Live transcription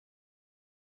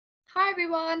Hi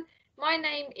everyone, my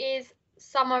name is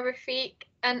Summer Rafiq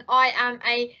and I am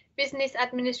a Business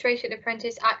Administration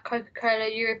Apprentice at Coca-Cola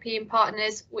European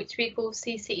Partners, which we call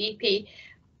CCEP.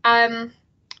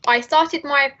 I started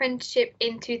my apprenticeship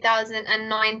in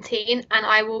 2019 and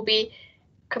I will be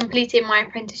completing my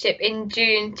apprenticeship in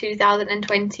June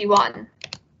 2021.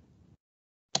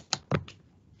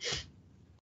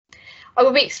 I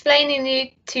will be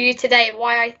explaining to you today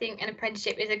why I think an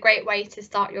apprenticeship is a great way to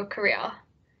start your career.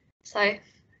 So, a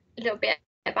little bit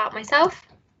about myself.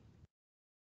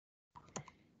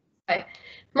 So,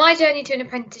 my journey to an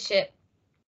apprenticeship.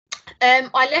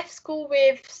 I left school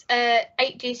with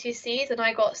 8 GCSEs and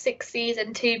I got 6 Cs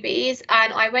and 2 Bs,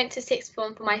 and I went to sixth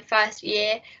form for my first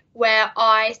year where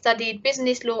I studied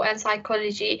business law and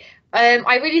psychology.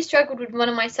 I really struggled with one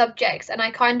of my subjects and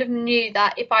I kind of knew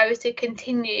that if I was to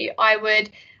continue I would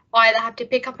either have to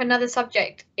pick up another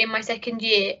subject in my second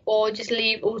year or just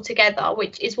leave altogether,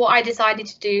 which is what I decided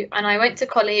to do, and I went to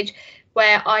college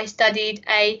where I studied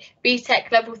a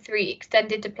BTEC level 3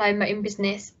 extended diploma in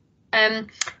business.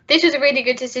 This was a really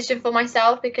good decision for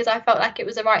myself because I felt like it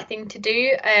was the right thing to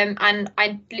do, and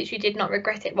I literally did not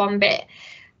regret it one bit.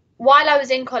 While I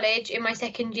was in college in my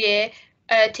second year,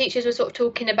 teachers were sort of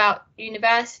talking about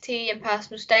university and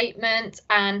personal statements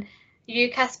and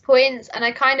UCAS points, and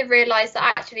I kind of realised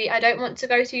that actually I don't want to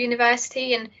go to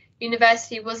university, and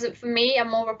university wasn't for me.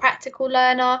 I'm more of a practical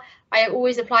learner. I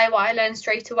always apply what I learn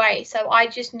straight away, so I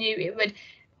just knew it would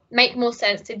make more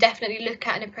sense to definitely look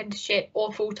at an apprenticeship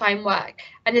or full-time work.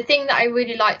 And the thing that I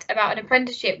really liked about an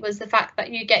apprenticeship was the fact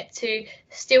that you get to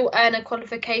still earn a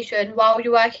qualification while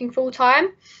you're working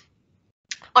full-time.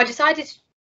 I decided to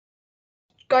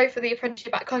go for the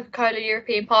apprenticeship at Coca-Cola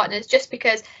European Partners just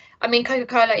because, I mean,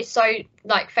 Coca-Cola is so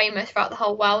famous throughout the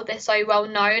whole world. They're so well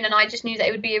known, and I just knew that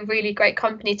it would be a really great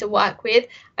company to work with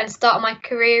and start my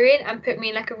career in and put me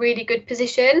in a really good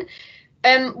position.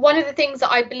 One of the things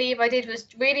that I believe I did was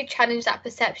really challenge that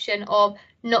perception of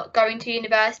not going to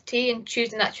university and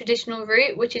choosing that traditional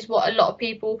route, which is what a lot of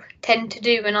people tend to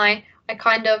do, and I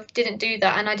kind of didn't do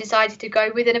that, and I decided to go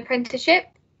with an apprenticeship.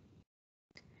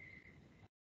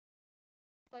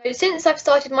 So since I've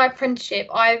started my apprenticeship,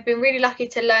 I've been really lucky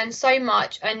to learn so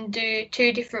much and do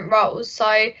 2 different roles.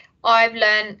 So I've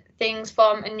learned things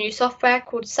from a new software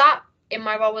called SAP in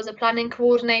my role as a planning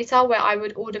coordinator, where I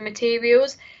would order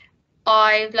materials.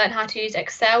 I've learned how to use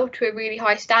Excel to a really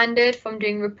high standard from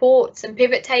doing reports and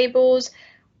pivot tables.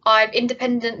 I've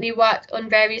independently worked on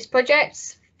various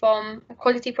projects, from a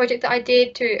quality project that I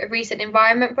did to a recent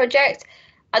environment project,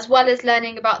 as well as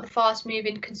learning about the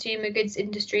fast-moving consumer goods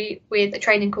industry with a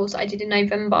training course that I did in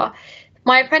November.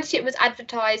 My apprenticeship was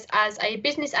advertised as a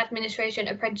business administration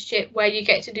apprenticeship where you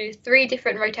get to do 3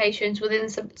 different rotations within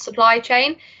the supply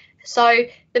chain. So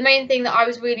the main thing that I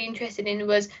was really interested in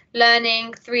was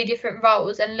learning 3 different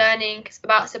roles and learning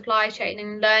about supply chain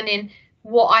and learning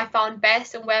what I found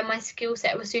best and where my skill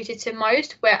set was suited to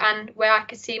most, where I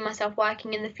could see myself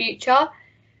working in the future.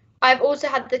 I've also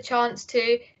had the chance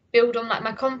to build on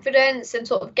my confidence and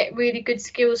sort of get really good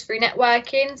skills through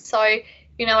networking. So,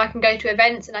 you know, I can go to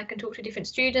events and I can talk to different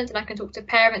students and I can talk to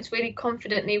parents really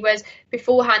confidently, whereas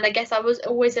beforehand I guess I was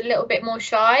always a little bit more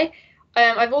shy.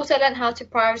 I've also learned how to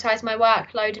prioritise my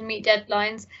workload and meet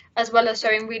deadlines, as well as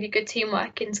showing really good team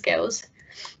working skills.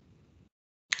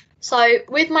 So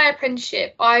with my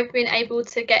apprenticeship, I've been able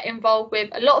to get involved with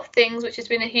a lot of things, which has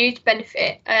been a huge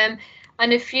benefit.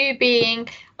 And a few being,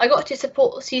 I got to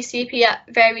support CCP at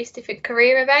various different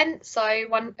career events. So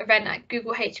one event at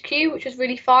Google HQ, which was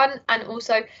really fun. And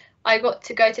also I got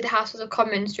to go to the House of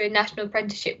Commons during National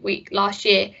Apprenticeship Week last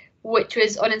year, which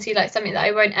was honestly something that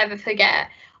I won't ever forget.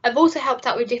 I've also helped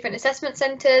out with different assessment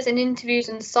centres and interviews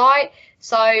on the site.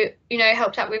 So, you know,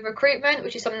 helped out with recruitment,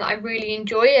 which is something that I really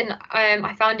enjoy, and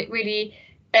I found it really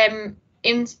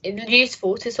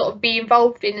useful to sort of be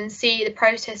involved in and see the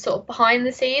process sort of behind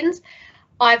the scenes.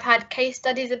 I've had case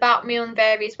studies about me on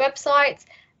various websites,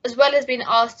 as well as being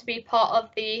asked to be part of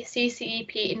the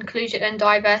CCEP Inclusion and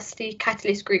Diversity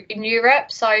Catalyst group in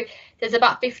Europe. So there's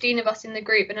about 15 of us in the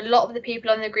group, and a lot of the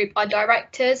people on the group are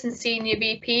directors and senior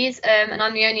VPs, and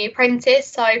I'm the only apprentice.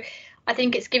 So I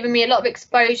think it's given me a lot of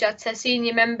exposure to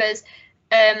senior members,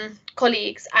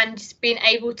 colleagues, and just being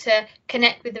able to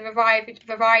connect with the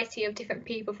variety of different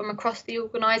people from across the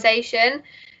organisation.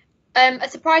 A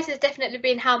surprise has definitely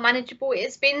been how manageable it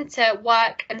has been to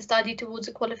work and study towards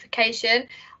a qualification.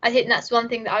 I think that's one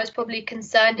thing that I was probably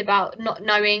concerned about, not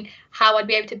knowing how I'd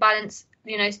be able to balance,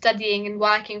 you know, studying and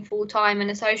working full time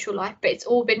and a social life, but it's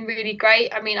all been really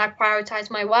great. I mean, I prioritise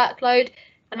my workload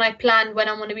and I plan when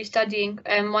I want to be studying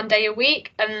 1 day a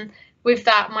week, and with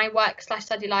that, my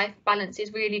work/study life balance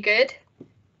is really good.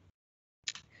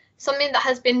 Something that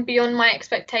has been beyond my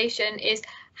expectation is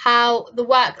how the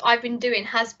work I've been doing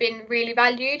has been really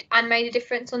valued and made a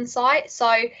difference on site.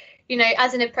 So, you know,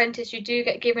 as an apprentice, you do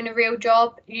get given a real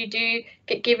job, you do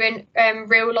get given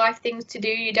real life things to do.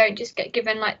 You don't just get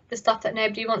given like the stuff that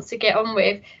nobody wants to get on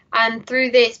with. And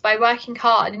through this, by working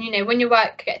hard, and you know, when your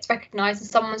work gets recognised and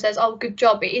someone says, "Oh, good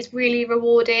job," it is really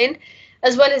rewarding.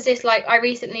 As well as this, like I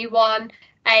recently won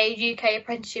a UK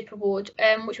apprenticeship award,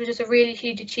 which was just a really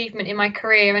huge achievement in my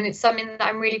career, and it's something that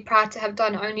I'm really proud to have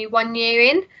done only 1 year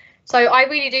in. So I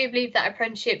really do believe that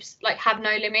apprenticeships like have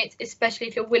no limits, especially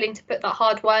if you're willing to put that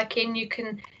hard work in. You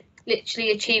can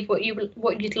literally achieve what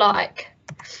you'd like.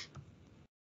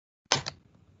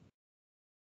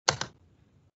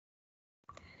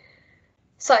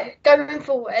 So going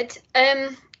forward,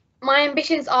 my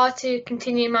ambitions are to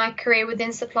continue my career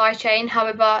within supply chain.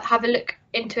 However, have a look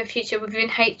into a future within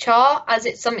HR, as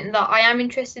it's something that I am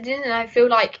interested in, and I feel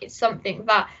like it's something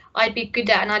that I'd be good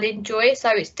at and I'd enjoy.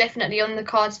 So it's definitely on the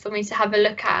cards for me to have a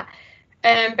look at.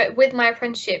 But with my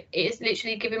apprenticeship, it is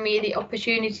literally giving me the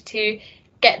opportunity to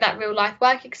get that real life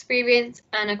work experience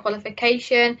and a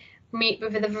qualification, meet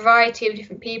with a variety of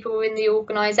different people in the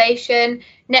organisation,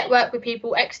 network with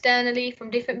people externally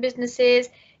from different businesses,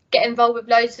 get involved with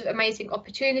loads of amazing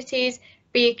opportunities,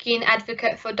 be a keen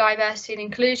advocate for diversity and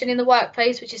inclusion in the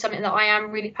workplace, which is something that I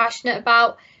am really passionate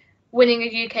about, winning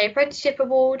a UK apprenticeship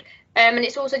award. And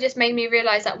it's also just made me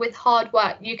realise that with hard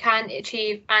work, you can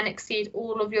achieve and exceed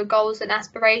all of your goals and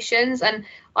aspirations. And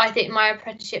I think my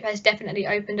apprenticeship has definitely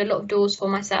opened a lot of doors for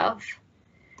myself.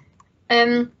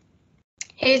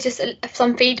 Here's just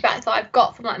some feedback that I've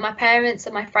got from like my parents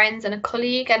and my friends and a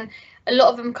colleague, and a lot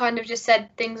of them kind of just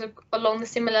said things along the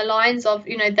similar lines of,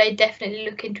 you know, they definitely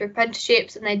look into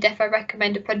apprenticeships and they definitely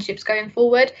recommend apprenticeships going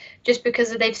forward, just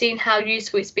because they've seen how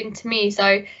useful it's been to me.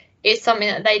 So it's something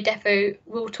that they definitely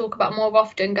will talk about more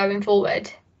often going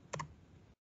forward.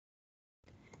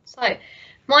 So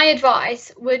my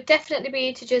advice would definitely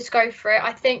be to just go for it.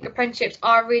 I think apprenticeships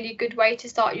are a really good way to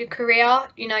start your career.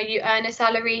 You know, you earn a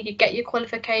salary, you get your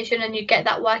qualification, and you get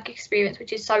that work experience,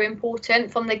 which is so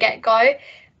important from the get-go.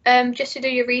 Just to do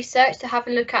your research, to have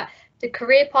a look at the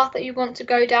career path that you want to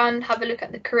go down, have a look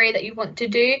at the career that you want to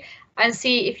do, and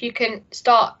see if you can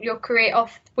start your career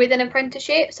off with an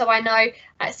apprenticeship. So I know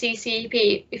at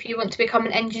CCEP, if you want to become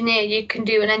an engineer, you can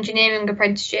do an engineering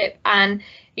apprenticeship and,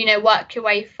 you know, work your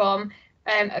way from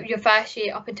your first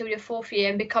year up until your 4th year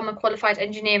and become a qualified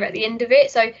engineer at the end of it.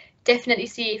 So definitely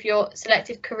see if your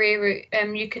selected career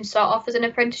route you can start off as an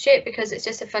apprenticeship, because it's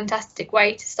just a fantastic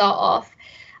way to start off,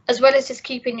 as well as just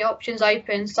keeping your options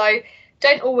open. So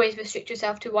don't always restrict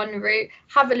yourself to one route.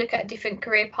 Have a look at different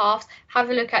career paths, have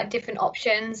a look at different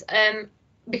options,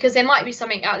 because there might be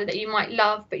something out there that you might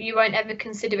love, but you won't ever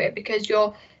consider it because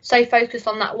you're so focused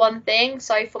on that one thing.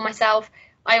 So for myself,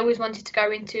 I always wanted to go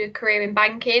into a career in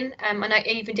banking, and I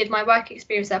even did my work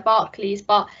experience at Barclays,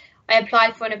 but I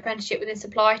applied for an apprenticeship within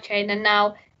supply chain, and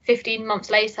now 15 months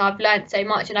later I've learned so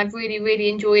much and I've really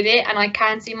enjoyed it, and I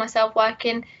can see myself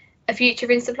working a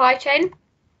future in supply chain.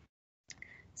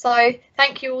 So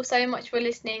thank you all so much for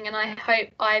listening, and I hope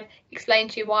I've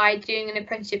explained to you why doing an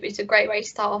apprenticeship is a great way to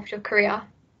start off your career.